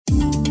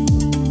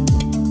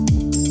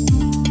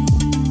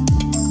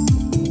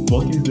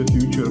What is the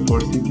future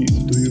for cities?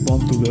 Do you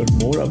want to learn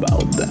more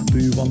about them? Do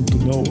you want to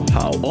know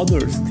how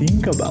others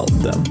think about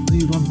them? Do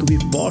you want to be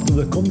part of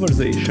the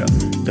conversation?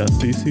 Then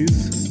this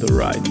is the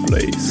right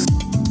place.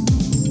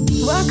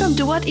 Welcome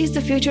to What is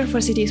the Future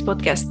for Cities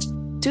podcast.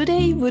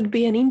 Today would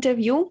be an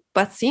interview,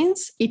 but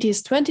since it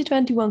is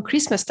 2021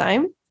 Christmas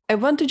time, I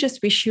want to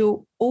just wish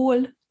you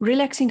all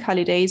relaxing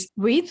holidays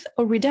with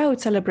or without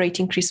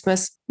celebrating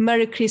Christmas.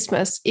 Merry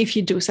Christmas if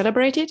you do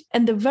celebrate it,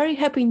 and a very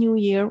happy new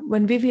year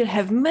when we will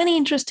have many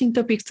interesting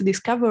topics to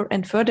discover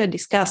and further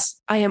discuss.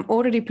 I am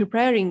already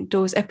preparing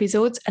those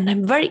episodes and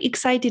I'm very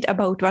excited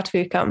about what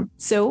will come.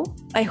 So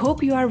I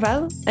hope you are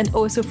well and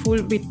also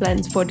full with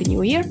plans for the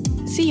new year.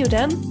 See you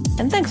then,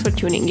 and thanks for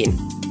tuning in.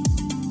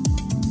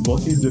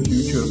 What is the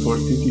future for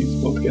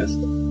cities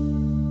podcast?